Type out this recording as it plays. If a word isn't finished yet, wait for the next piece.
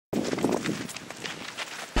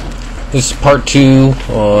This is part 2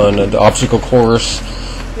 on the obstacle course.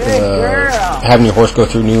 Having your horse go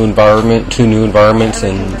through two new environments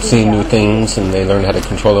and seeing new things, and they learn how to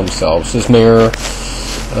control themselves. This mare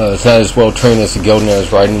is not as well trained as the gelding I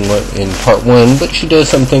was riding in part 1, but she does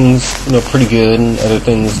some things pretty good and other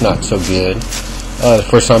things not so good. The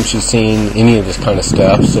first time she's seen any of this kind of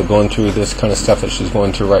stuff, so going through this kind of stuff that she's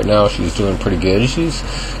going through right now, she's doing pretty good. She's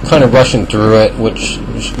kind of rushing through it, which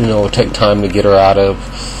will take time to get her out of,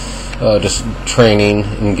 just training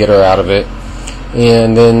and get her out of it.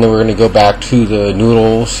 And then we're going to go back to the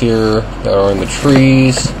noodles here that are in the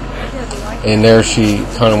trees, and there she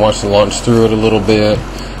kind of wants to launch through it a little bit.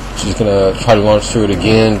 She's going to try to launch through it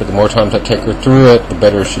again, but the more times I take her through it, the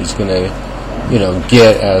better she's going to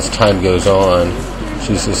get as time goes on.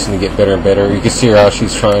 She's just going to get better and better. You can see her how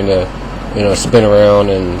she's trying to spin around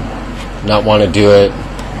and not want to do it.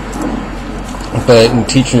 But in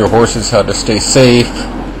teaching your horses how to stay safe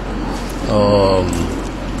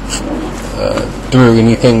through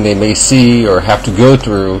anything they may see or have to go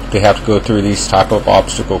through, they have to go through these type of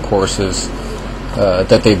obstacle courses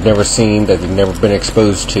that they've never seen, that they've never been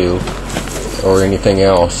exposed to, or anything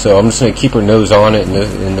else. So I'm just going to keep her nose on it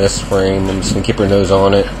in this frame. I'm just going to keep her nose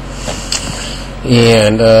on it,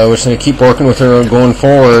 and we're just going to keep working with her going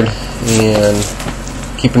forward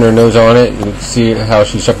and keeping her nose on it. You can see how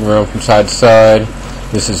she's jumping around from side to side.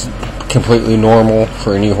 This is completely normal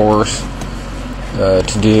for any horse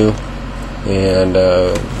to do, and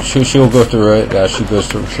she'll go through it as she goes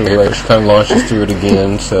through it. She kind of launches through it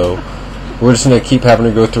again, so we're just going to keep having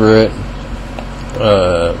her go through it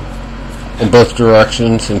in both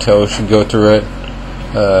directions until she go through it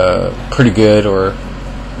pretty good, or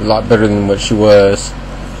a lot better than what she was.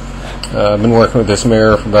 I've been working with this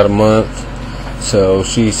mare for about a month, so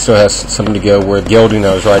she still has something to go, where the gelding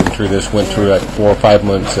I was riding through this went through like 4 or 5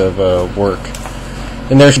 months of work.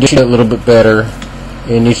 And there she did a little bit better,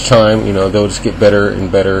 and each time, they'll just get better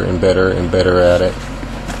and better and better and better at it.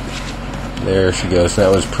 There she goes. That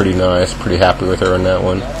was pretty nice. Pretty happy with her on that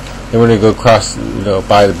one. Then we're going to go across,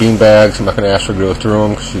 by the bean bags. I'm not going to ask her to go through them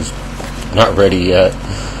because she's not ready yet.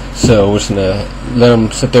 So we're just going to let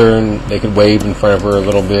them sit there, and they could wave in front of her a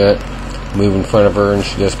little bit, move in front of her, and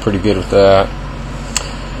she does pretty good with that.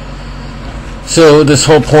 So this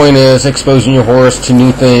whole point is exposing your horse to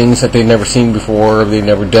new things that they've never seen before, they've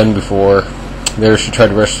never done before. There she tried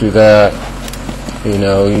to rush through that.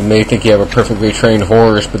 You may think you have a perfectly trained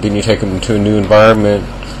horse, but then you take them to a new environment,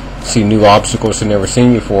 see new obstacles they've never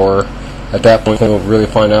seen before. At that point, they'll really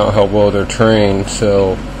find out how well they're trained.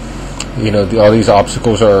 So, all these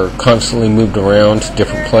obstacles are constantly moved around to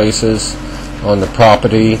different places on the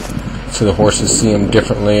property, so the horses see them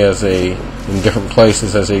differently in different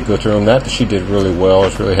places as they go through them. That she did really well. I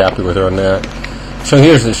was really happy with her on that. So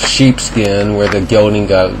here's the sheepskin where the gelding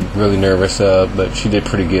got really nervous of, but she did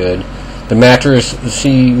pretty good. The mattress,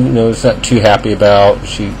 she is not too happy about.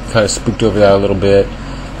 She kind of spooked over that a little bit,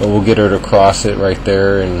 but we'll get her to cross it right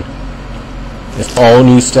there, and it's all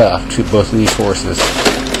new stuff to both of these horses.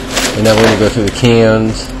 And then we're going to go through the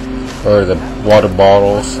cans, or the water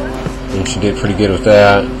bottles, and she did pretty good with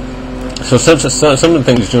that. So some of the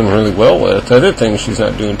things she's doing really well with. Other things she's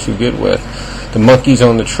not doing too good with. The monkeys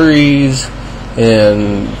on the trees,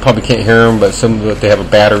 and you probably can't hear them, but some of it, they have a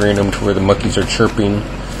battery in them to where the monkeys are chirping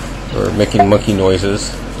or making monkey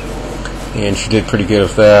noises, and she did pretty good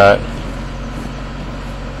with that.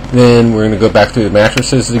 Then we're going to go back through the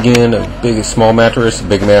mattresses again, a small mattress, a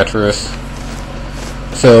big mattress.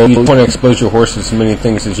 So you want to expose your horse to as many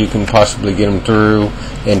things as you can possibly get them through,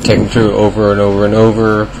 and take them through over and over and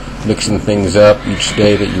over, mixing things up each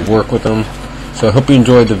day that you work with them. So I hope you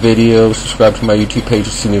enjoyed the video. Subscribe to my YouTube page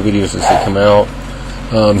to see new videos as they come out.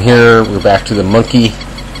 Here we're back to the monkey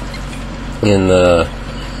in the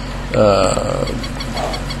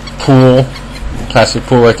pool, plastic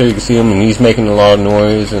pool right there. You can see him, and he's making a lot of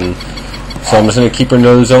noise, and so I'm just going to keep her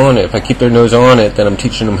nose on it. If I keep their nose on it, then I'm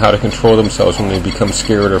teaching them how to control themselves when they become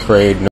scared or afraid.